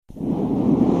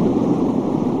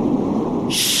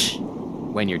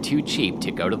When you're too cheap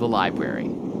to go to the library,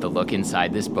 the look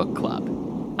inside this book club.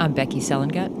 I'm Becky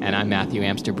Sellengut. And I'm Matthew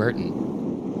Amster Burton.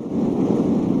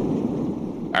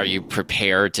 Are you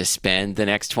prepared to spend the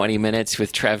next 20 minutes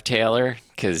with Trev Taylor?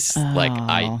 Because,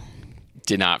 I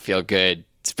did not feel good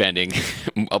spending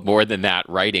more than that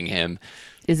writing him.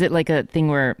 Is it like a thing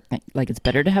where, it's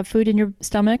better to have food in your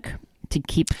stomach to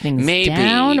keep things Maybe,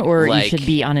 down? Or you should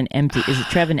be on an empty... Is it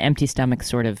Trev an empty stomach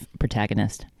sort of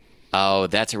protagonist? Oh,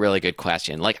 that's a really good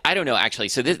question. I don't know, actually.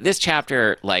 So this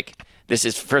chapter, this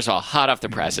is, first of all, hot off the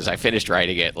presses. I finished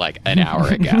writing it, an hour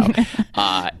ago.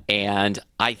 And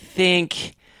I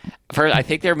think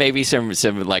there may be some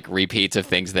repeats of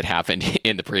things that happened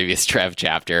in the previous Trev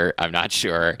chapter. I'm not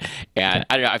sure. And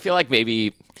I don't know. I feel like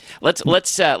maybe let's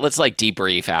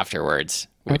debrief afterwards.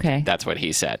 Okay. That's what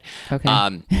he said. Okay.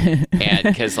 And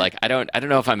because I don't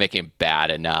know if I'm making it bad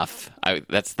enough.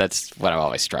 That's what I'm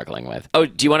always struggling with. Oh,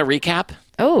 do you want to recap?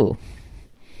 Oh.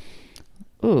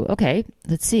 Ooh, okay.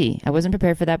 Let's see. I wasn't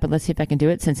prepared for that, but let's see if I can do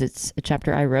it since it's a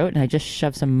chapter I wrote and I just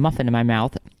shoved some muffin in my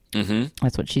mouth. Mm-hmm.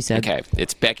 That's what she said. Okay.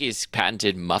 It's Becky's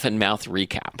patented muffin mouth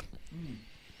recap.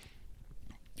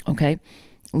 Okay.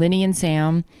 Linny and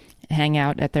Sam hang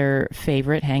out at their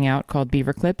favorite hangout called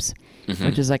Beaver Clips,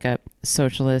 which is like a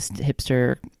socialist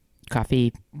hipster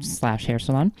coffee / hair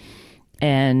salon.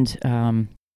 And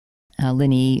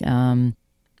Linny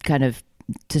kind of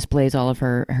displays all of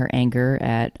her anger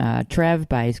at Trev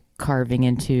by carving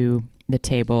into the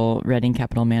table, Reading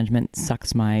Capital Management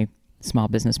sucks my small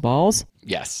business balls.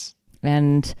 Yes.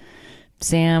 And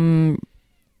Sam,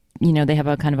 they have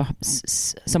a kind of a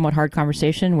somewhat hard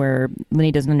conversation where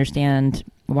Linny doesn't understand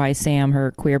why Sam,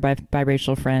 her queer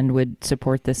biracial friend, would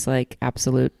support this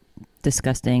absolute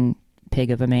disgusting pig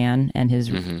of a man and his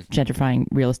gentrifying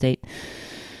real estate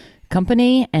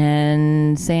company.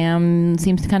 And Sam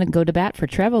seems to kind of go to bat for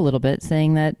Trev a little bit,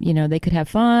 saying that they could have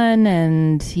fun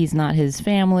and he's not his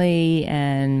family,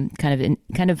 and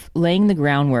kind of laying the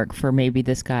groundwork for maybe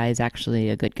this guy is actually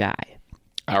a good guy.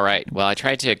 All right. Well, I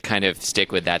tried to kind of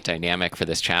stick with that dynamic for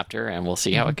this chapter, and we'll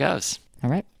see how it goes. All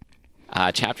right.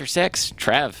 Chapter 6,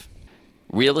 Trev.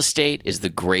 Real estate is the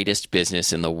greatest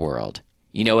business in the world.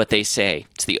 You know what they say,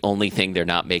 it's the only thing they're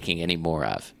not making any more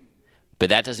of. But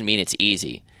that doesn't mean it's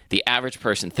easy. The average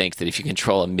person thinks that if you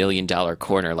control $1 million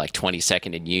corner like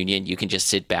 22nd and Union, you can just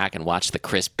sit back and watch the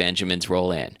Chris Benjamins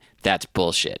roll in. That's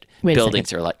bullshit. Wait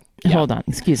Buildings are yeah. Hold on,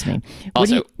 excuse me.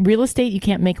 Also, real estate you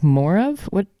can't make more of?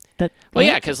 What? Well,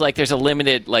 yeah, because there's a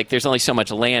limited, there's only so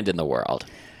much land in the world.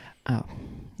 Oh,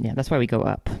 yeah, that's why we go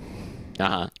up.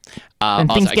 Uh-huh.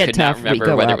 And also, things get I could tough, not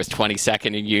remember whether up. it was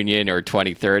 22nd in Union or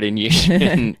 23rd in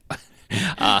Union.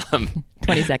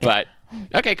 22nd. But,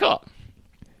 okay, cool.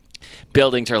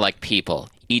 Buildings are like people.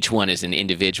 Each one is an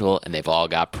individual, and they've all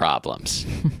got problems.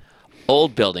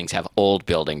 Old buildings have old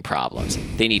building problems.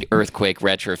 They need earthquake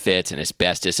retrofits and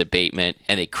asbestos abatement,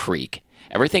 and they creak.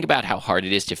 Ever think about how hard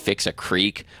it is to fix a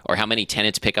creak, or how many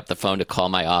tenants pick up the phone to call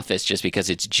my office just because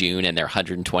it's June and their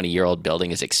 120-year-old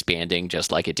building is expanding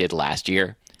just like it did last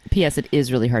year? P.S. It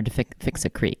is really hard to fix a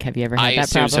creak. Have you ever had that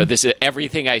problem? I assume so. This is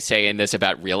everything I say in this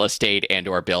about real estate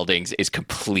and/or buildings is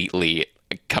completely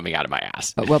coming out of my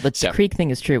ass. Well, the creak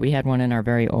thing is true. We had one in our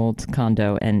very old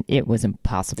condo, and it was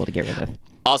impossible to get rid of.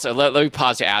 Also, let me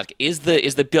pause to ask: is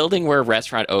the building where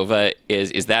Restaurant Ova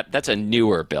is that's a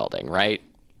newer building, right?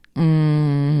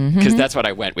 Because that's what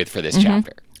I went with for this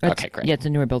chapter. Okay, great. Yeah, it's a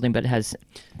newer building, but it has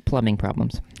plumbing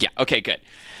problems. Yeah, okay, good.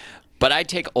 But I'd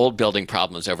take old building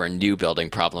problems over new building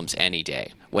problems any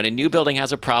day. When a new building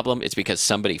has a problem, it's because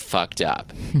somebody fucked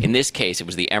up. In this case, it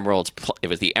was the Emerald's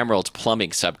plumbing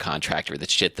subcontractor that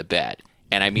shit the bed.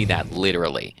 And I mean that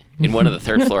literally. In one of the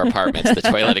third-floor apartments, the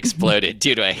toilet exploded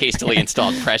due to a hastily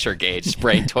installed pressure gauge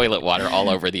spraying toilet water all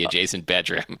over the adjacent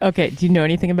bedroom. Okay, do you know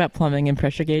anything about plumbing and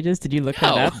pressure gauges? Did you look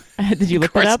that up? Did you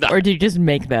look that up, not. or did you just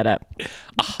make that up?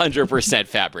 100%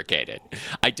 fabricated.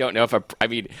 I don't know if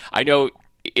I know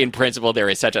in principle there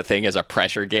is such a thing as a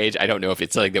pressure gauge. I don't know if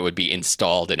it's something that would be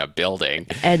installed in a building.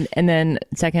 And then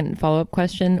second follow-up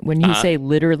question, when you say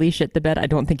literally shit the bed, I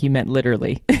don't think you meant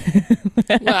literally.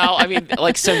 Well, I mean,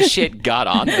 some shit got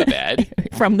on the bed.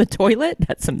 From the toilet?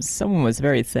 Someone was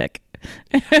very sick.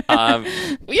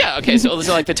 Yeah, okay, so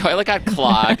the toilet got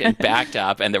clogged and backed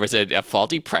up, and there was a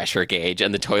faulty pressure gauge,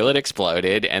 and the toilet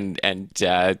exploded and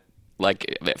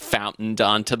fountained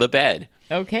onto the bed.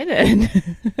 Okay, then.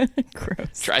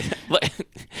 Gross.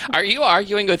 Are you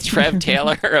arguing with Trev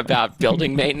Taylor about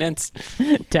building maintenance?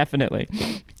 Definitely.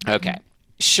 Okay.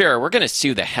 Sure, we're going to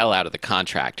sue the hell out of the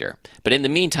contractor. But in the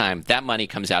meantime, that money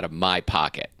comes out of my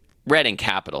pocket. Reading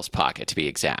Capital's pocket, to be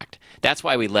exact. That's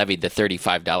why we levied the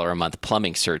 $35 a month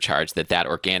plumbing surcharge that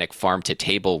organic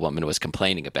farm-to-table woman was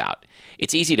complaining about.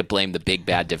 It's easy to blame the big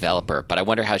bad developer, but I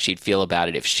wonder how she'd feel about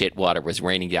it if shit water was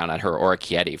raining down on her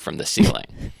Orchietti from the ceiling.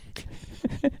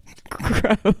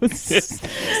 Gross.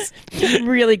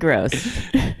 Really gross.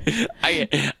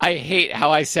 I hate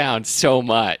how I sound so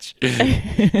much.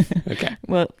 Okay.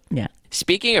 Well, yeah.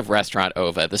 Speaking of Restaurant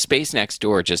Ova, the space next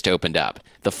door just opened up.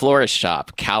 The florist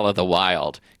shop, Calla the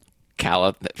Wild.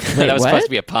 Calla, that was supposed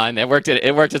to be a pun. It worked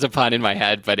as a pun in my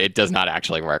head, but it does not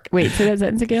actually work. Wait, say that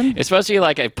sentence again? It's supposed to be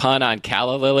like a pun on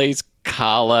calla lilies,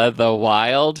 Calla the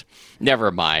Wild.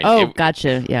 Never mind. Oh,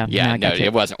 gotcha. Yeah. Yeah, no,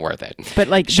 it wasn't worth it. But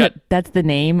that's the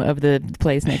name of the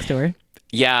place next door?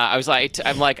 Yeah,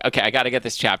 I'm like, okay, I got to get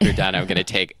this chapter done. I'm going to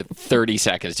take 30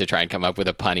 seconds to try and come up with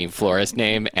a punny florist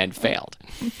name, and failed.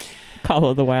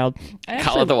 Calla the Wild.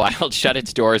 Calla the Wild shut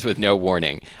its doors with no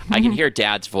warning. I can hear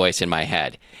Dad's voice in my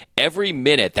head. Every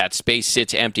minute that space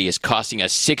sits empty is costing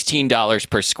us $16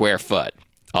 per square foot.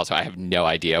 Also, I have no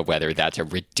idea whether that's a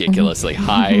ridiculously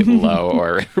high, low,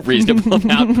 or reasonable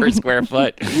amount per square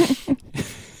foot.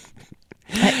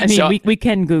 I mean, we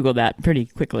can Google that pretty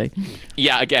quickly.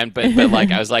 Yeah, again, but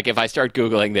like I was like, if I start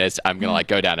Googling this, I'm gonna like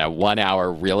go down a 1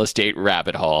 hour real estate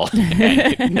rabbit hole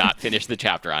and not finish the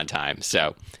chapter on time.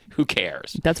 So who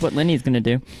cares? That's what Lenny's gonna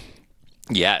do.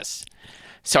 Yes.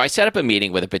 So I set up a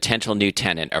meeting with a potential new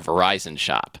tenant of Verizon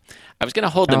shop. I was going to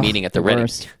hold the meeting at the Reading.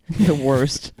 The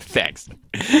worst. Thanks.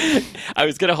 I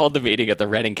was going to hold the meeting at the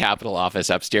Reading Capital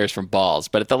office upstairs from Balls,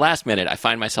 but at the last minute, I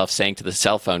find myself saying to the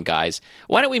cell phone guys,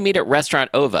 "Why don't we meet at Restaurant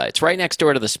Ova? It's right next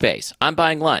door to the space. I'm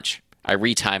buying lunch." I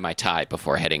retie my tie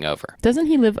before heading over. Doesn't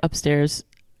he live upstairs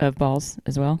of Balls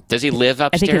as well? Does he live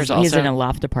upstairs? I think he's in a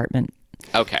loft apartment.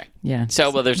 Okay. Yeah.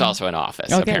 So, well, there's also an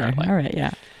office, okay. Apparently. All right.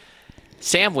 Yeah.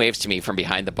 Sam waves to me from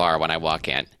behind the bar when I walk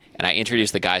in, and I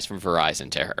introduce the guys from Verizon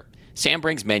to her. Sam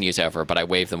brings menus over, but I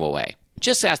wave them away.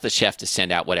 Just ask the chef to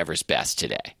send out whatever's best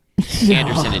today.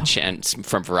 Anderson and Chen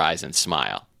from Verizon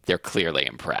smile. They're clearly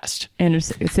impressed.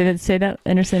 Anderson, say that.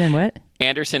 Anderson and what?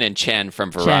 Anderson and Chen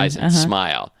from Verizon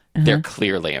smile. They're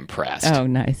clearly impressed. Oh,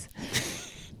 nice.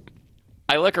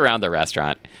 I look around the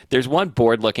restaurant. There's one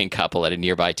bored-looking couple at a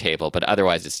nearby table, but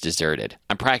otherwise it's deserted.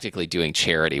 I'm practically doing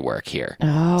charity work here.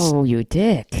 Oh, you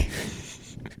dick.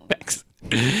 Thanks.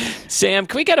 Sam,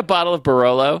 can we get a bottle of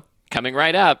Barolo? Coming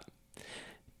right up.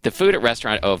 The food at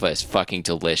Restaurant Ova is fucking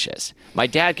delicious. My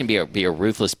dad can be a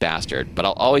ruthless bastard, but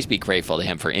I'll always be grateful to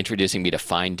him for introducing me to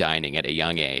fine dining at a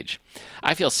young age.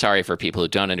 I feel sorry for people who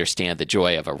don't understand the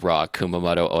joy of a raw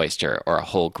Kumamoto oyster or a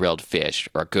whole grilled fish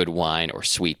or good wine or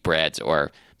sweet breads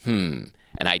or, an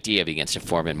idea begins to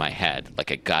form in my head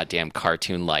like a goddamn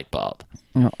cartoon light bulb.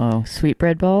 Uh-oh.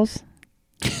 Sweetbread balls?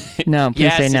 No, please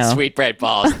yes, say no. It's sweetbread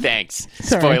balls. Thanks.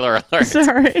 Spoiler alert.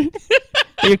 Sorry.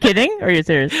 Are you kidding? Or are you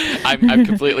serious? I'm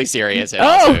completely serious. And oh,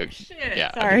 also, shit.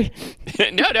 Yeah. Sorry.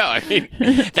 No. I mean,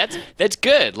 that's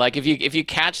good. Like if you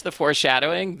catch the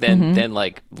foreshadowing, then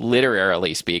like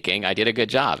literarily speaking, I did a good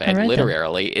job. And right,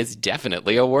 literarily is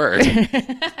definitely a word.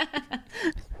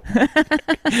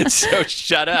 So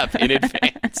shut up in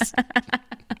advance.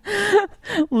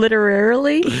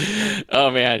 Literarily?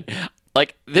 Oh man.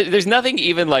 Like, there's nothing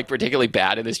even, like, particularly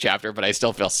bad in this chapter, but I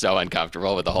still feel so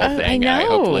uncomfortable with the whole thing. I know. And I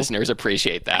hope listeners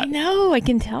appreciate that. I know. I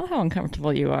can tell how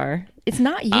uncomfortable you are. It's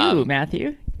not you,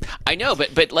 Matthew. I know,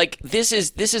 but like, this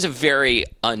is a very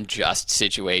unjust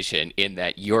situation in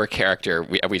that your character,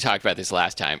 we talked about this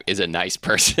last time, is a nice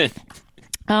person.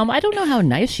 I don't know how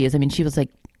nice she is. I mean, she's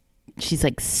like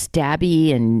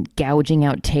stabby and gouging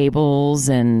out tables,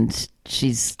 and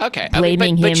she's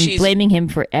blaming him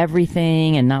for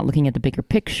everything and not looking at the bigger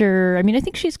picture. I mean, I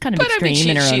think she's kind of extreme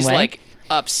in her own way. She's like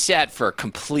upset for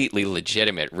completely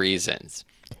legitimate reasons.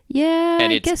 Yeah,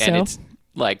 I guess so. And it's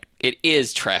like, it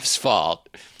is Treff's fault.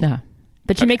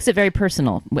 But she makes it very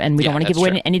personal, and we don't want to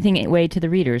give anything away to the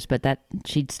readers, but that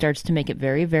she starts to make it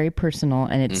very, very personal,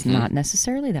 and it's not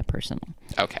necessarily that personal.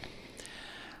 Okay.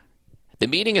 The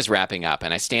meeting is wrapping up,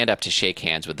 and I stand up to shake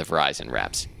hands with the Verizon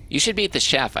reps. You should meet the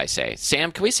chef, I say.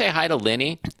 Sam, can we say hi to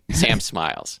Linny? Sam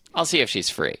smiles. I'll see if she's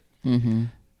free.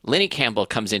 Linny Campbell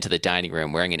comes into the dining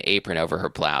room wearing an apron over her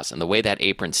blouse, and the way that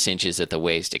apron cinches at the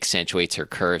waist accentuates her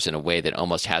curves in a way that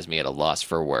almost has me at a loss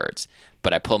for words.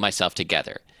 But I pull myself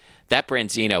together. That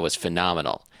Branzino was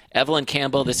phenomenal. Evelyn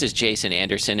Campbell, this is Jason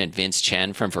Anderson and Vince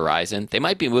Chen from Verizon. They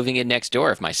might be moving in next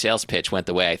door if my sales pitch went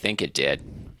the way I think it did.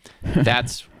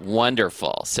 That's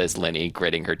wonderful, says Linny,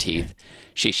 gritting her teeth.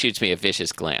 She shoots me a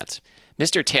vicious glance.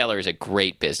 Mr. Taylor is a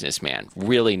great businessman,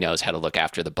 really knows how to look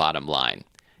after the bottom line.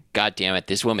 God damn it,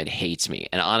 this woman hates me.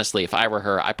 And honestly, if I were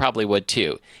her, I probably would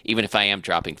too, even if I am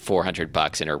dropping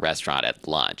 $400 in her restaurant at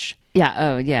lunch. Yeah.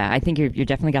 Oh, yeah. I think you're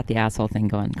definitely got the asshole thing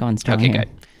going strong. Okay, here. good.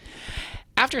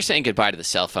 After saying goodbye to the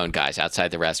cell phone guys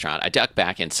outside the restaurant, I duck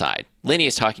back inside. Linny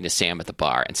is talking to Sam at the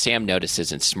bar, and Sam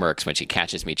notices and smirks when she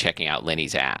catches me checking out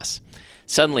Linny's ass.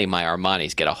 Suddenly, my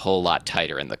Armanis get a whole lot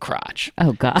tighter in the crotch.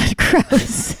 Oh, God.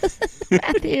 Gross.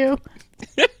 Matthew.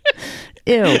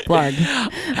 Ew, plug.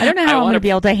 I don't know how I'm going to be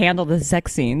able to handle the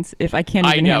sex scenes if I can't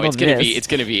even handle this. It's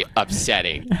going to be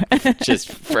upsetting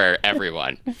just for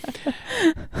everyone.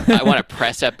 I want to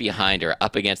press up behind her,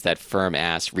 up against that firm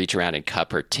ass, reach around and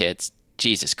cup her tits.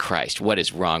 Jesus Christ, what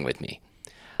is wrong with me?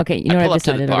 Okay, you know what I've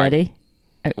decided already?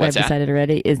 What's that? Decided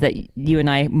already is that you and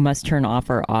I must turn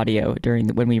off our audio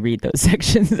when we read those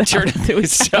sections.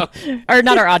 Or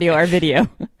not our audio, our video.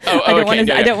 I don't want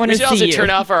to. I don't want to see you. We should also turn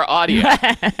off our audio.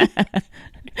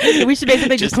 We should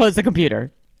basically just close the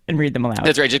computer and read them aloud.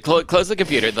 That's right. Just close the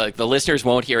computer. The listeners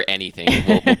won't hear anything.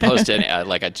 We'll post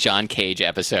like a John Cage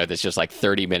episode that's just like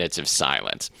 30 minutes of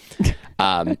silence.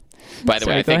 By the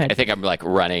way, I think I'm like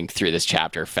running through this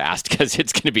chapter fast because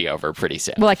it's going to be over pretty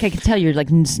soon. Well, like I can tell you're like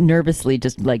nervously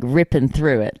just like ripping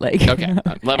through it. Like okay,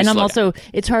 and I'm also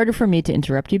it's harder for me to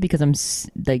interrupt you because I'm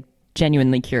like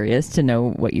genuinely curious to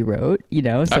know what you wrote. You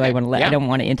know, so I want to I don't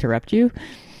want to interrupt you.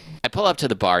 I pull up to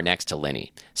the bar next to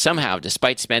Linny. Somehow,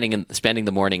 despite spending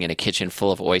the morning in a kitchen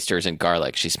full of oysters and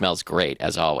garlic, she smells great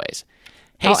as always.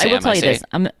 Hey, Sam, I will tell you this.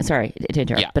 I'm sorry to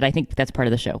interrupt, but I think that's part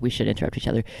of the show. We should interrupt each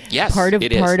other. Yes, part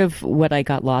of what I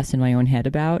got lost in my own head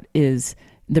about is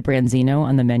the branzino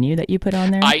on the menu that you put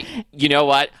on there. You know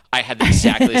what? I had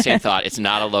exactly the same thought. It's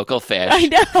not a local fish. I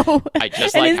know. I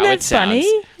just like how it sounds.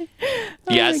 Funny?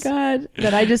 Yes. Oh my God.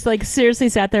 That I just like seriously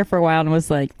sat there for a while and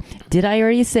was like, did I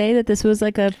already say that this was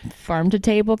like a farm to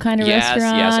table kind of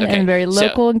restaurant and very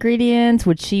local ingredients?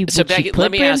 Would she Becky, let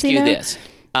me ask you this.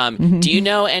 Do you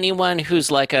know anyone who's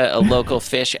like a local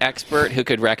fish expert who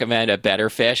could recommend a better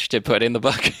fish to put in the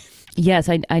book? Yes,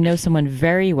 I know someone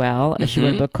very well. She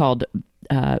wrote a book called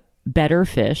Better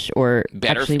Fish, or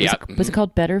was it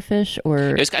called Better Fish,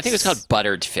 or I think it was called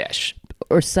Buttered Fish,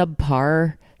 or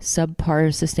Subpar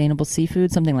Sustainable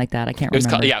Seafood, something like that. I can't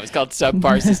remember. It was called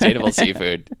Subpar Sustainable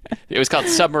Seafood. It was called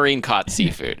Submarine Caught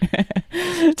Seafood.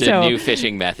 It's a new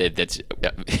fishing method that's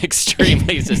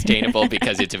extremely sustainable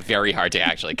because it's very hard to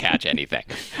actually catch anything.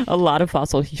 A lot of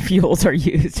fossil fuels are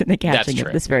used in the catching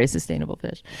of this very sustainable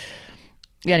fish.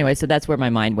 Anyway, so that's where my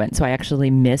mind went. So I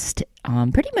actually missed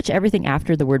pretty much everything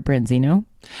after the word branzino.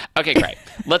 Okay, great.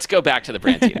 Let's go back to the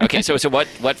branzino. Okay, so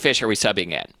what fish are we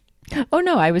subbing in? Oh,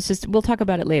 no, we'll talk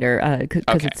about it later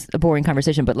because it's a boring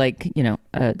conversation. But like, you know,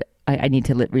 I need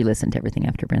to re-listen to everything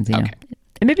after branzino. Okay.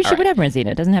 And maybe she would have branzino.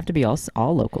 It doesn't have to be all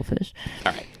local fish.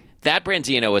 All right. That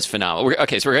branzino was phenomenal.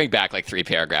 So we're going back like 3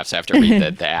 paragraphs after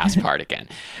read the ass part again.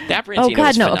 That branzino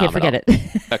was phenomenal. Okay, forget it.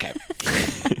 Okay.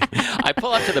 I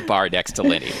pull up to the bar next to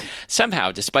Linny.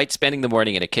 Somehow, despite spending the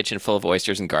morning in a kitchen full of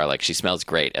oysters and garlic, she smells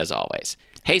great as always.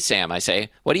 Hey, Sam, I say,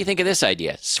 what do you think of this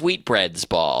idea? Sweetbreads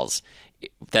balls.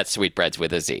 That's sweetbreads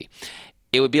with a Z.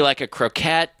 It would be like a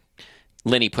croquette.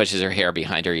 Linny pushes her hair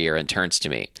behind her ear and turns to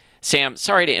me. Sam,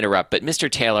 sorry to interrupt, but Mr.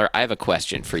 Taylor, I have a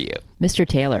question for you. Mr.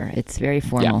 Taylor, it's very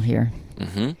formal here.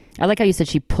 Mm-hmm. I like how you said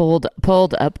she pulled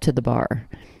up to the bar.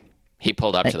 He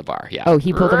pulled up to the bar, yeah. Oh,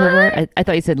 he pulled up to the bar? I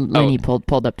thought you said Linny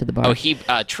pulled up to the bar.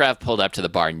 Oh, Trev pulled up to the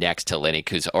bar next to Linny,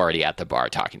 who's already at the bar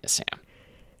talking to Sam.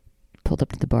 Pulled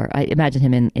up to the bar. I imagine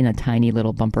him in a tiny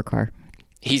little bumper car.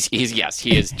 He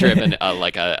is driven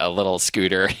like a little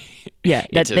scooter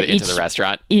into the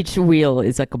restaurant. Each wheel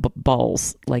is like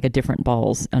balls, like a different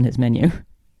balls on his menu,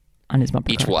 on his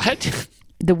bumper car. What?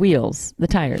 The wheels, the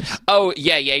tires. Oh,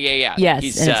 yeah. Yes, and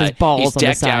it says balls on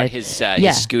the side. He's decked out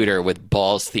his scooter with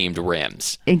balls-themed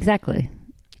rims. Exactly.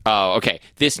 Oh, okay.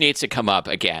 This needs to come up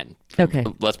again. Okay.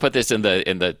 Let's put this in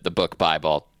the book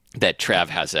Bible, that Trev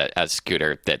has a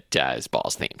scooter that is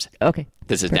balls-themed. Okay.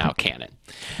 This is now canon.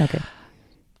 Okay.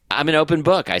 I'm an open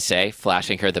book, I say,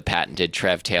 flashing her the patented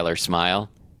Trev Taylor smile.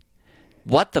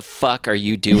 What the fuck are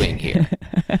you doing here?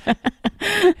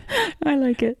 I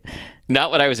like it.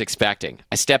 Not what I was expecting.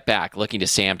 I step back, looking to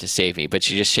Sam to save me, but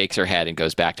she just shakes her head and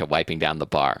goes back to wiping down the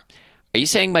bar. Are you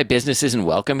saying my business isn't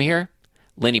welcome here?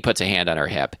 Linny puts a hand on her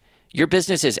hip. Your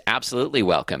business is absolutely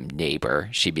welcome, neighbor,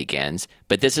 she begins.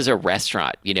 But this is a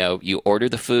restaurant. You know, you order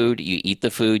the food, you eat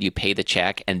the food, you pay the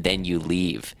check, and then you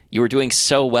leave. You were doing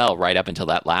so well right up until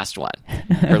that last one.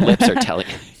 Her lips are telling...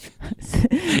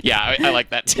 Yeah, I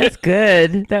like that too. That's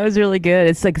good. That was really good.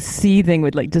 It's like seething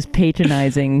with like just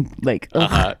patronizing, like,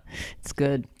 it's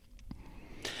good.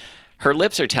 Her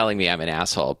lips are telling me I'm an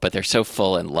asshole, but they're so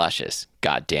full and luscious.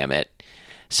 God damn it.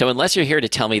 So unless you're here to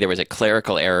tell me there was a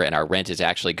clerical error and our rent is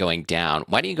actually going down,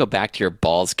 why don't you go back to your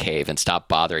balls cave and stop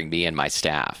bothering me and my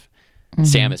staff?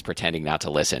 Sam is pretending not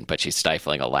to listen, but she's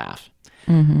stifling a laugh.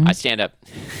 I stand up.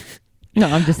 No,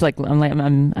 I'm just like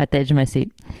I'm at the edge of my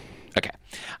seat. Okay.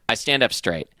 I stand up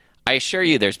straight. I assure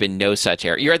you there's been no such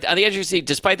error. You're on the edge of your seat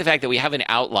despite the fact that we have an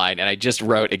outline and I just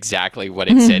wrote exactly what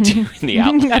it said to you in the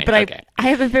outline. But okay. I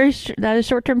have a very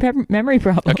short-term memory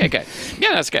problem. Okay, good.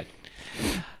 Yeah, that's good.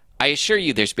 I assure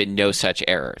you there's been no such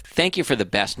error. Thank you for the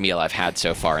best meal I've had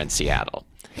so far in Seattle.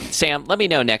 Sam, let me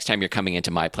know next time you're coming into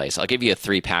my place. I'll give you a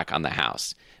 3-pack on the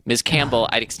house. Ms. Campbell,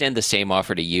 I'd extend the same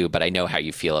offer to you, but I know how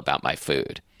you feel about my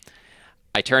food.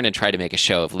 I turn and try to make a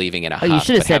show of leaving in a huff. You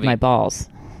should have said my balls.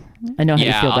 I know how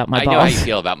you feel about my balls. I know how you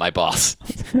feel about my balls.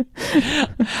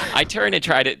 I turn and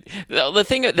try to. The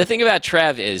thing about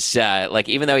Trev is, like,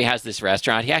 even though he has this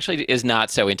restaurant, he actually is not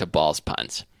so into balls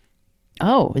puns.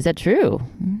 Oh, is that true?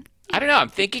 I don't know. I'm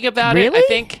thinking about really? it. I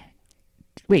think.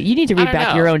 Wait, you need to read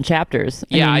back your own chapters.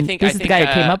 I think this is the guy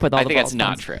who came up with all the balls. I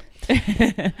think that's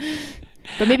not true.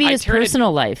 But maybe in his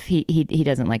personal life, he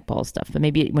doesn't like ball stuff. But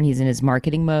maybe when he's in his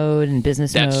marketing mode and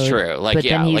business mode. That's true. Like,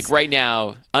 yeah, like right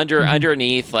now,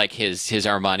 underneath like his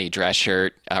Armani dress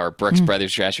shirt or Brooks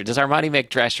Brothers dress shirt. Does Armani make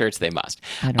dress shirts? They must.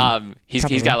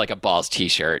 He's got like a balls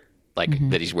t-shirt like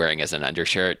that he's wearing as an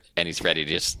undershirt, and he's ready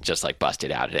to just like bust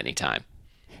it out at any time.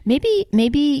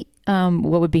 Maybe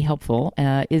what would be helpful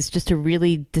is just to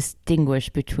really distinguish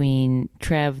between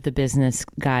Trev, the business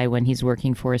guy, when he's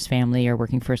working for his family or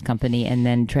working for his company, and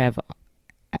then Trev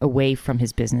away from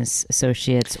his business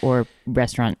associates or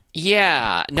restaurant.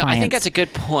 Yeah, no, clients. I think that's a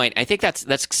good point. I think that's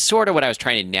sort of what I was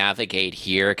trying to navigate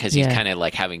here, because he's kind of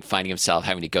like finding himself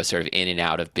having to go sort of in and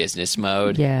out of business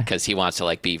mode. Yeah, because he wants to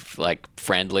like be like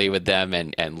friendly with them,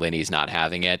 and Linny's not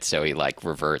having it, so he like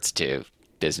reverts to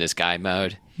business guy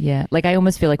mode. Yeah, like I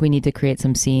almost feel like we need to create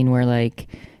some scene where like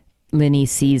Linny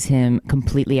sees him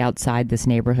completely outside this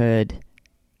neighborhood,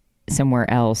 somewhere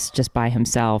else, just by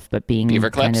himself, but being Beaver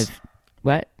kind Clips? of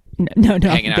what? No.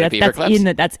 Hanging out at Beaver Clips?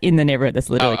 That's in the neighborhood. That's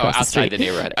literally across the street. Outside the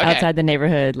neighborhood. Okay. Outside the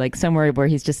neighborhood, like somewhere where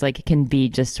he's just like can be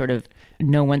just sort of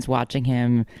no one's watching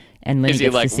him, and Linny is he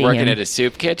gets like to see working him. at a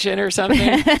soup kitchen or something?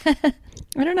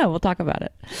 I don't know. We'll talk about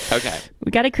it. Okay.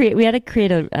 We had to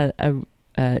create a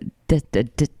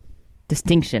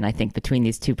distinction, I think, between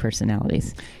these two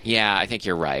personalities. Yeah, I think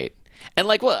you're right. And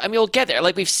like, well, I mean, we'll get there.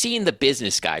 Like, we've seen the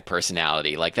business guy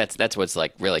personality. Like, that's what's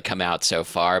like really come out so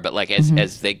far. But like,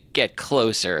 as they get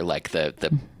closer, like the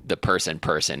person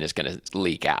is going to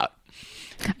leak out.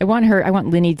 I want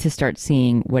Linny to start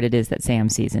seeing what it is that Sam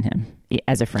sees in him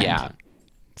as a friend. Yeah.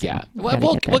 So yeah.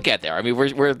 Well, we'll get there. I mean,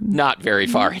 we're not very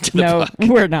far into the book.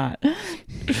 No, we're not.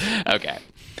 Okay.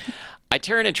 I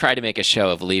turn and try to make a show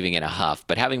of leaving in a huff,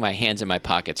 but having my hands in my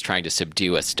pockets trying to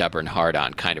subdue a stubborn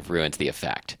hard-on kind of ruins the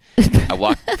effect. I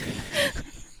walk...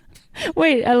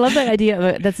 Wait, I love that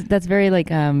idea. That's very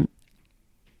like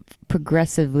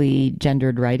progressively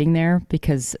gendered writing there,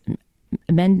 because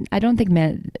I don't think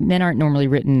men aren't normally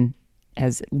written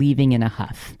as leaving in a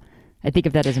huff. I think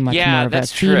of that as a much more of a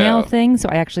female thing, so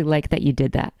I actually like that you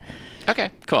did that.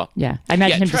 Okay, cool. Yeah, I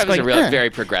imagine him Trevor's just going, a very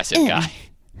progressive guy.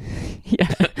 Yeah.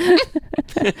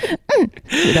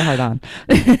 With a hard on.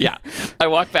 Yeah. I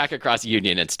walk back across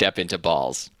Union and step into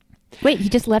Balls. Wait, he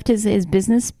just left his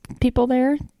business people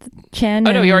there? Chen?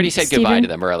 Oh, no, he already said Steven? goodbye to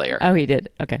them earlier. Oh, he did.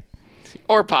 Okay.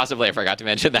 Or possibly I forgot to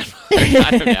mention that.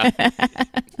 I don't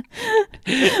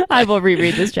know. I will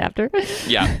reread this chapter.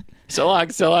 Yeah. So long,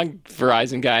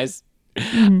 Verizon guys.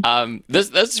 Mm-hmm. Those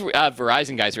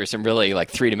Verizon guys were some really like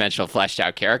three-dimensional fleshed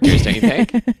out characters, don't you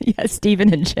think? Yeah,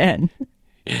 Steven and Chen.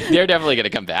 They're definitely going to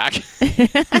come back.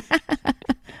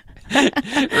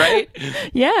 Right?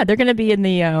 Yeah, they're going to be in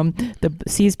the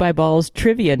Seized by Balls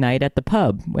trivia night at the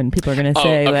pub when people are going to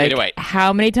say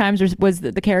how many times was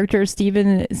the character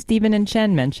Steven and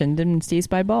Chen mentioned in Seized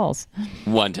by Balls?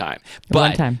 One time.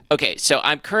 One time. Okay, so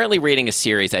I'm currently reading a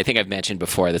series I think I've mentioned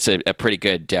before. That's a pretty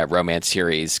good romance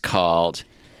series called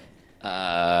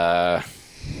The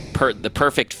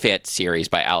Perfect Fit series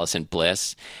by Alison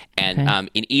Bliss. And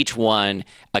in each one,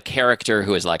 a character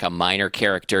who is like a minor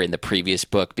character in the previous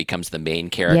book becomes the main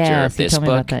character of this book.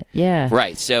 About that. Yeah.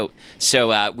 Right. So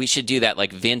we should do that.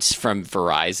 Like Vince from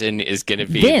Verizon is going to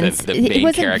be the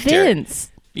main character.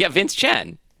 Vince. Yeah, Vince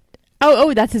Chen.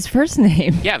 Oh, that's his first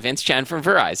name. Yeah, Vince Chen from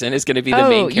Verizon is going to be the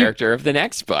main character of the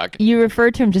next book. You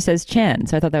referred to him just as Chen,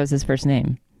 so I thought that was his first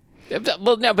name.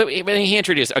 Well, no, but he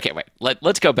introduced... Okay, wait.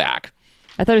 Let's go back.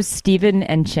 I thought it was Steven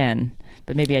and Chen.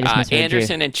 but maybe I just misheard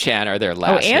Anderson you. and Chen are their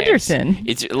last names. Anderson.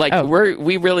 It's like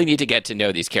we really need to get to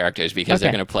know these characters because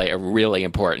they're going to play a really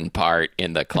important part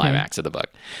in the climax of the book.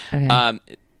 Okay.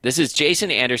 This is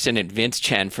Jason Anderson and Vince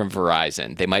Chen from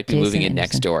Verizon. They might be moving in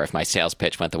next door if my sales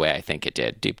pitch went the way I think it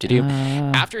did. Doop-de-doo.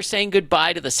 After saying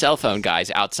goodbye to the cell phone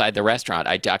guys outside the restaurant,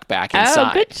 I duck back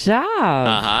inside. Oh, good job.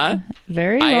 Uh-huh.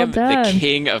 Very well I am done. the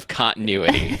king of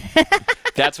continuity.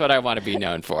 That's what I want to be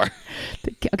known for.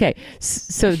 Okay,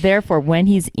 so therefore, when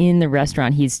he's in the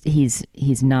restaurant,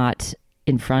 he's not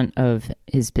in front of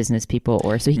his business people,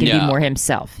 or so he can be more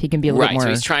himself. He can be a little more. So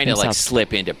he's trying himself. to like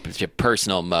slip into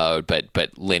personal mode, but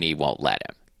Linny won't let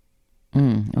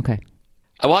him. Okay.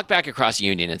 I walk back across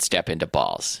Union and step into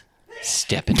balls.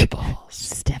 Step into balls.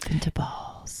 Step into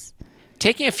balls.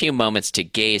 Taking a few moments to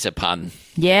gaze upon.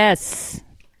 Yes.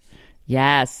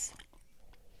 By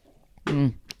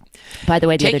the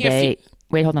way, the other day.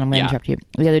 Wait, hold on. I'm going to interrupt you.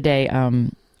 The other day,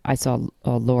 I saw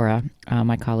Laura,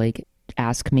 my colleague,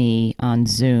 ask me on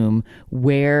Zoom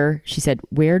where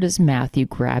does Matthew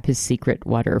grab his secret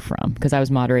water from? Because I was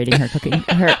moderating her cooking.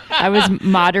 Her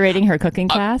cooking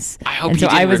class. I hope you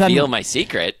didn't reveal my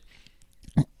secret.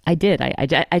 I did.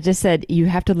 I just said you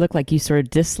have to look like you sort of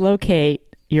dislocate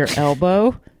your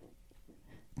elbow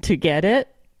to get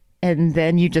it, and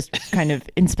then you just kind of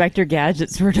Inspector Gadget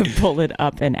sort of pull it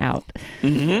up and out.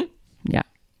 Mm-hmm. Yeah.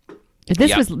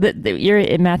 This was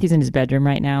Matthew's in his bedroom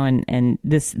right now, and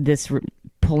this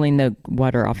pulling the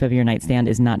water off of your nightstand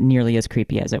is not nearly as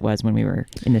creepy as it was when we were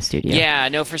in the studio. Yeah,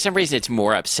 no, for some reason it's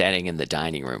more upsetting in the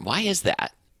dining room. Why is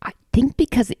that? I think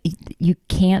because you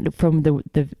can't, from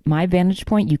my vantage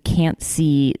point, you can't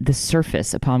see the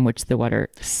surface upon which the water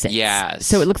sits. Yes,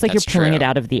 so it looks like you're pulling true. it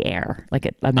out of the air, like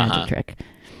a magic trick.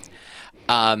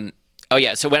 Oh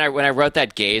yeah. So when I wrote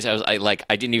that gaze, I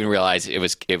didn't even realize it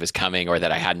was coming, or that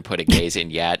I hadn't put a gaze in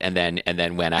yet. And then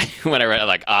when I read it, I'm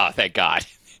like, oh, thank God.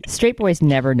 Straight boys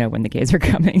never know when the gays are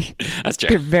coming. That's true.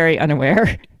 They're very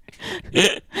unaware.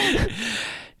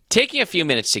 Taking a few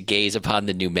minutes to gaze upon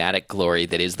the pneumatic glory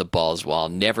that is the balls wall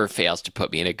never fails to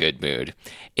put me in a good mood.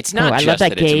 It's not. I just love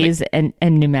that gaze and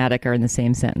pneumatic are in the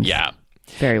same sentence. Yeah.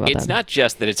 Very well It's done. not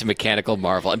just that it's a mechanical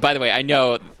marvel. And by the way, I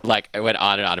know I went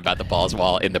on and on about the balls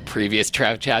wall in the previous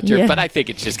chapter, but I think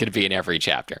it's just going to be in every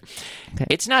chapter. Okay.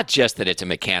 It's not just that it's a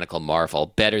mechanical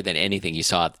marvel, better than anything you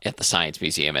saw at the Science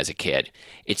Museum as a kid.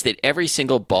 It's that every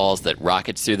single balls that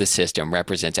rockets through the system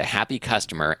represents a happy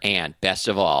customer and, best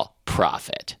of all,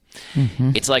 profit.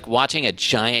 Mm-hmm. It's like watching a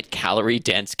giant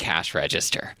calorie-dense cash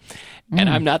register. And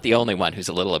I'm not the only one who's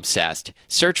a little obsessed.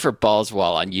 Search for Balls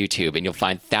Wall on YouTube, and you'll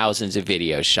find thousands of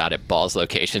videos shot at balls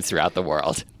locations throughout the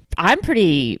world. I'm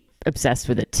pretty obsessed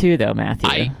with it too, though,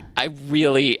 Matthew. I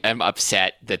really am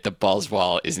upset that the Balls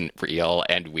Wall isn't real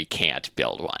and we can't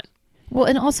build one. Well,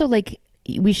 and also,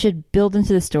 we should build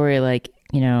into the story,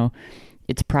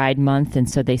 it's Pride Month, and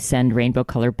so they send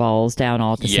rainbow-colored balls down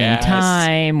all at the same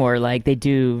time, or they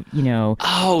do,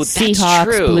 Seahawks,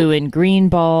 true. blue and green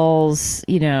balls.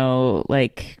 Each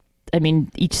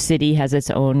city has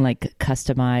its own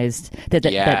customizized.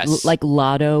 That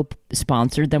Lotto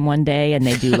sponsored them one day, and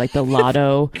they do the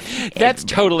Lotto. That's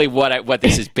totally what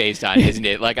this is based on, isn't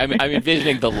it? I'm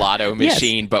envisioning the Lotto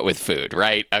machine, but with food,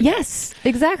 right? Okay. Yes,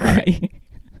 exactly.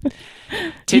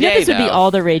 Today, this would be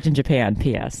all the rage in Japan.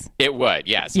 P.S. It would,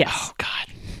 yes. Yes. Oh God,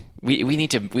 we need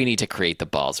to create the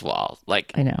balls wall. I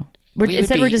know.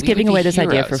 Instead, we're just giving away this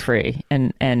idea for free,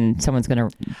 and someone's going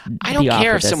to. I don't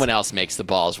care if someone else makes the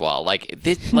balls wall.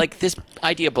 This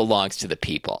idea belongs to the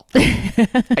people.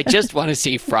 I just want to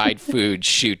see fried food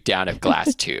shoot down a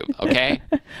glass tube. Okay.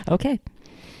 Okay,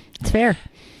 it's fair.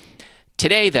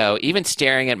 Today, though, even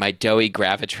staring at my doughy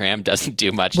Gravitram doesn't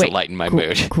do much to lighten my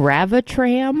mood.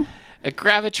 Gravitram? A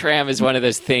Gravitram is one of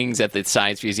those things at the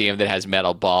Science Museum that has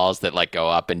metal balls that go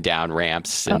up and down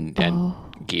ramps and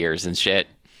gears and shit.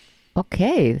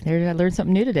 Okay, I learned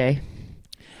something new today.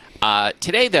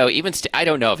 Today, though, even I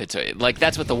don't know if it's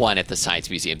that's what the one at the Science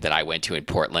Museum that I went to in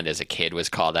Portland as a kid was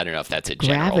called. I don't know if that's a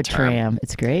general term. Gravitram.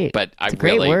 It's great. But it's a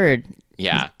great word.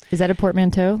 Yeah. Is that a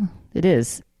portmanteau? It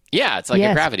is. Yeah, it's a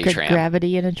gravity tram.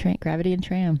 Gravity and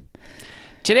tram.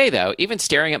 Today, though, even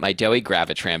staring at my doughy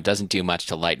Gravitram doesn't do much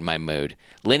to lighten my mood.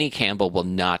 Linny Campbell will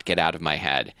not get out of my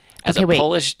head.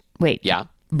 Polish... Wait. Yeah?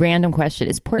 Random question.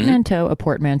 Is portmanteau a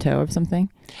portmanteau of something?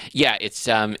 Yeah, it's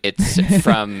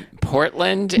from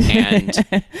Portland and...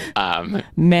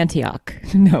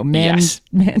 Mantioch. No, yes.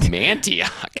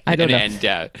 Mantioch. I don't know.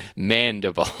 And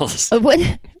mandibles. What?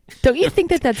 Don't you think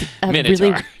that's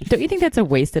Minotaur. Don't you think that's a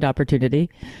wasted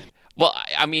opportunity? Well,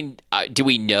 do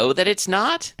we know that it's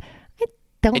not?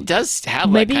 It does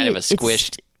have kind of a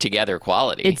squished together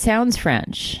quality. It sounds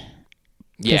French,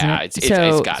 Yeah, Doesn't it?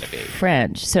 it's got to be.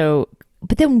 French. So,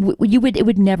 but then it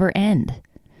would never end.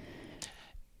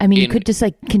 I mean, you could just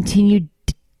like continue.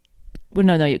 Well,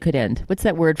 no, it could end. What's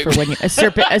that word for when a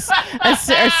serpent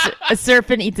a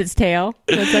serpent eats its tail?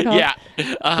 What's that called? Yeah,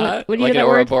 what do you like get an that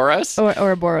word? Ouroboros.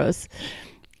 Ouroboros.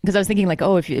 Because I was thinking like,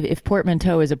 oh, if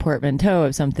portmanteau is a portmanteau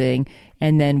of something,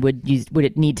 and then would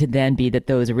it need to then be that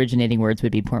those originating words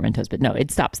would be portmanteaus? But no, it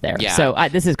stops there. Yeah. So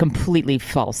this is completely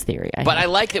false theory. I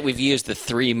like that we've used the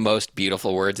three most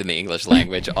beautiful words in the English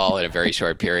language all in a very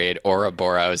short period: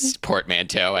 Ouroboros,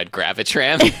 portmanteau, and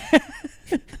gravitram.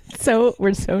 So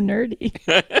we're so nerdy.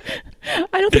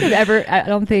 I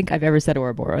don't think I've ever said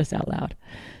Ouroboros out loud.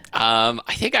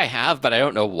 I think I have, but I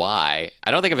don't know why.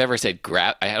 I don't think I've ever said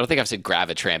I don't think I've said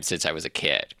gravitram since I was a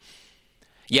kid.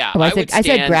 Yeah, I said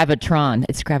gravitron.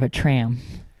 It's gravitram.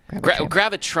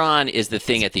 Gravitron is the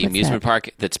thing at the amusement park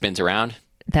that spins around.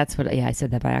 That's what. Yeah, I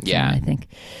said that by accident. Yeah. I think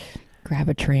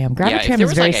gravitram. Gravitram If there is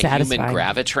was very like a satisfying. human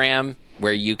gravitram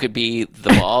where you could be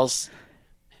the balls.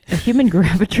 A human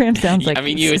gravitram sounds like. I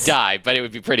mean, you would die, but it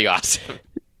would be pretty awesome.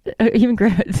 Human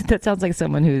that sounds like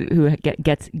someone who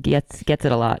gets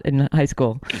it a lot in high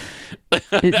school.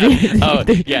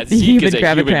 The human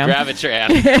gravitram.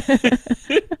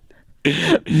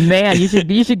 Man,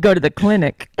 you should go to the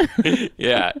clinic.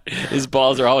 Yeah, his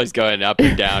balls are always going up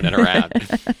and down and around.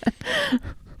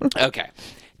 Okay.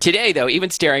 Today, though, even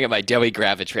staring at my doughy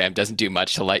gravitram doesn't do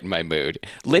much to lighten my mood.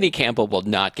 Linny Campbell will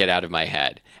not get out of my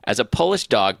head. As a Polish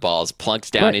dog balls plunks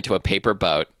down into a paper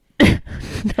boat,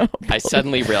 No, I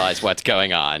suddenly realize what's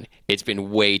going on. It's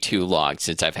been way too long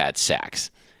since I've had sex.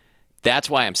 That's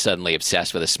why I'm suddenly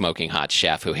obsessed with a smoking hot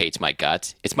chef who hates my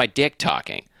guts. It's my dick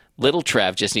talking. Little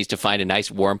Trev just needs to find a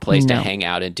nice warm place to hang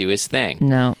out and do his thing.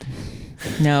 No.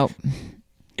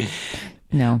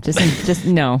 Just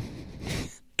no.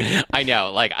 I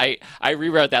know. Like I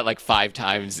rewrote that like 5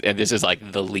 times, and this is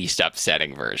like the least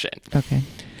upsetting version. Okay.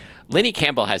 Linny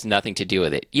Campbell has nothing to do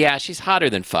with it. Yeah, she's hotter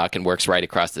than fuck and works right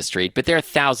across the street, but there are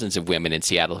thousands of women in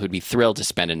Seattle who'd be thrilled to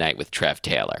spend a night with Trev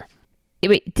Taylor.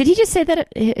 Wait, did he just say that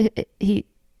he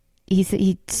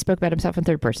spoke about himself in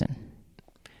third person?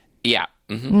 Yeah.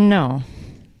 Mm-hmm.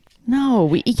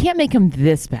 No, you can't make him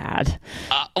this bad.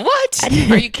 What?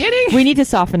 Are you kidding? We need to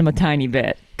soften him a tiny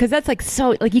bit. Because that's like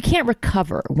so, like you can't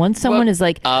recover. Once someone is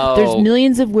like, there's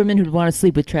millions of women who'd want to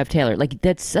sleep with Trev Taylor. Like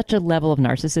that's such a level of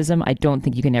narcissism. I don't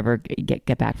think you can ever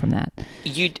get back from that.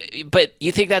 But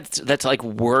you think that's like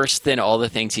worse than all the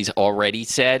things he's already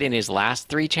said in his last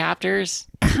 3 chapters?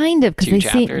 Kind of, because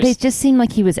they just seem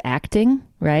like he was acting,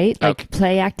 right? Like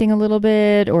play acting a little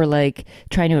bit, or like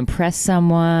trying to impress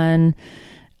someone.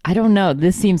 I don't know.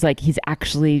 This seems like he's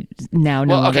actually now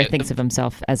no longer thinks of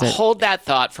himself as a... Hold that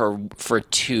thought for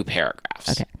 2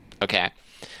 paragraphs. Okay.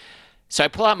 So I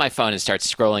pull out my phone and start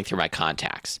scrolling through my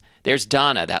contacts. There's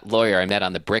Donna, that lawyer I met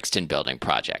on the Brixton building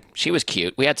project. She was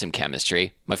cute. We had some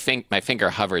chemistry. My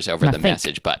finger hovers over the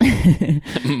message button.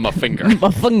 My finger.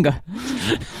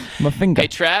 Hey,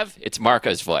 Trev, it's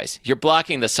Marco's voice. You're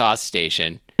blocking the sauce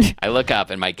station. I look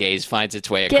up and my gaze finds its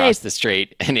way across the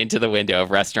street and into the window of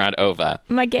Restaurant Ova.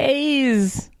 My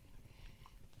gaze.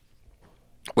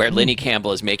 Where Linny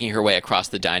Campbell is making her way across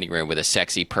the dining room with a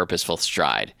sexy, purposeful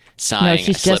stride. Sighing, no,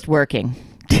 she's just working.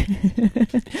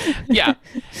 Yeah.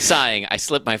 Sighing, I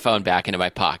slip my phone back into my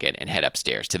pocket and head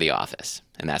upstairs to the office.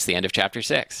 And that's the end of chapter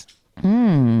 6.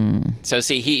 So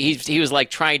see, he was like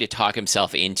trying to talk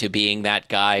himself into being that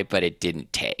guy, but it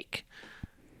didn't take.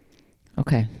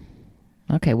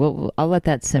 Okay, well, I'll let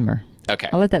that simmer. Okay.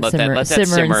 I'll let that simmer and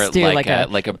stew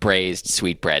like a braised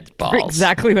sweetbread balls.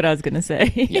 Exactly what I was going to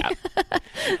say. Yeah.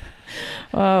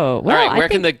 Oh, well, all right,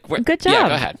 good job. Yeah,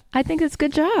 go ahead. I think it's a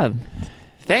good job.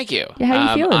 Thank you. Yeah, how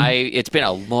are you feeling? It's been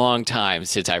a long time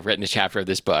since I've written a chapter of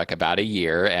this book, about a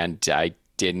year, and I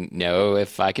didn't know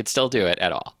if I could still do it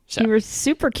at all. So. You were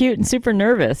super cute and super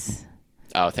nervous.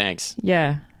 Oh, thanks.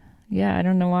 Yeah, I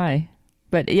don't know why.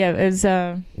 But yeah,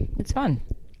 it's fun.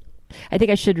 I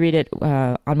think I should read it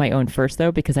on my own first,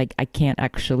 though, because I can't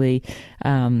actually...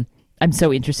 I'm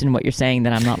so interested in what you're saying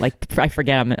that I'm not like... I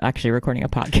forget I'm actually recording a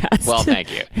podcast. Well,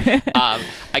 thank you.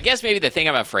 I guess maybe the thing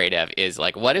I'm afraid of is,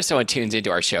 like, what if someone tunes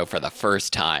into our show for the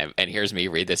first time and hears me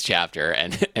read this chapter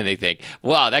and they think,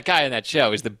 wow, that guy on that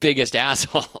show is the biggest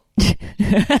asshole.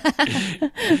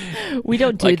 We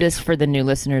don't do this for the new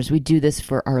listeners. We do this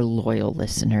for our loyal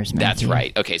listeners, Matthew. That's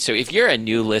right. Okay, so if you're a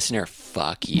new listener,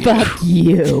 fuck you. Fuck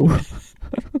you.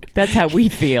 That's how we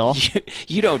feel.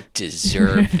 You don't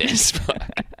deserve this book.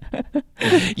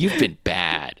 You've been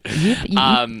bad.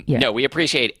 Yeah. No, we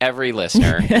appreciate every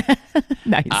listener.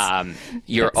 Nice.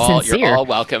 You're Sincere. all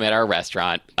welcome at our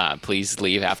restaurant. Please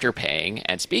leave after paying.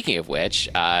 And speaking of which,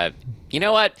 you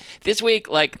know what? This week,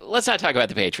 let's not talk about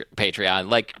the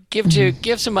Patreon.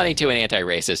 Give some money to an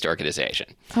anti-racist organization.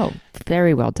 Oh,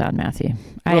 very well done, Matthew.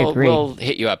 I agree. We'll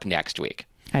hit you up next week.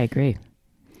 I agree.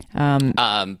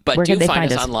 But where do can they find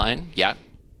find us us? online. Yeah.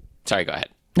 Sorry, go ahead.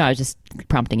 No, I was just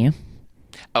prompting you.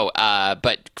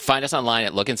 But find us online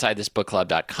at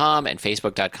lookinsidethisbookclub.com and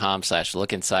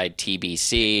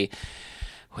facebook.com/lookinsidetbc,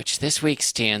 which this week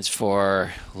stands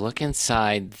for Look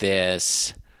Inside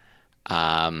This.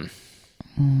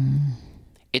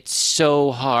 It's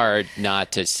so hard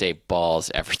not to say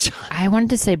balls every time. I wanted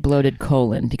to say bloated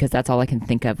colon because that's all I can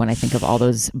think of when I think of all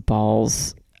those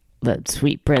balls, the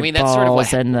sweetbread that's balls sort of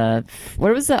what- and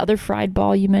what was the other fried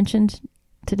ball you mentioned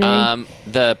today?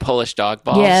 The Polish dog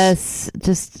balls. Yes,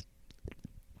 just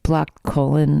blocked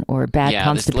colon or bad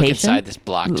constipation. Look inside this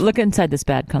blocked. Look inside this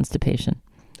bad constipation.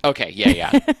 Okay,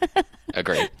 yeah.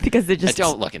 Agreed. Because they just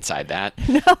Don't look inside that.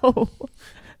 no.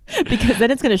 Because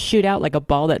then it's going to shoot out like a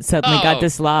ball that suddenly got Oh.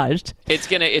 dislowed. It's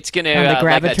gonna the like that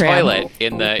Gravitram. toilet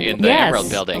in the Yes. Emerald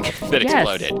building that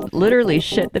exploded. Literally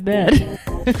shit the bed.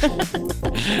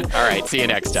 All right, see you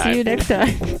next time. See you next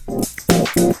time.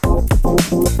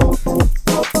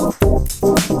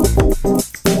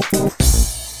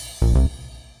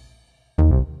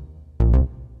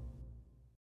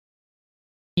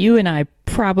 You and I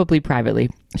probably privately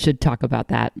should talk about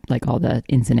that, like all the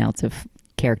ins and outs of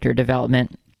character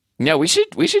development. No, we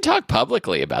should talk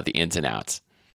publicly about the ins and outs.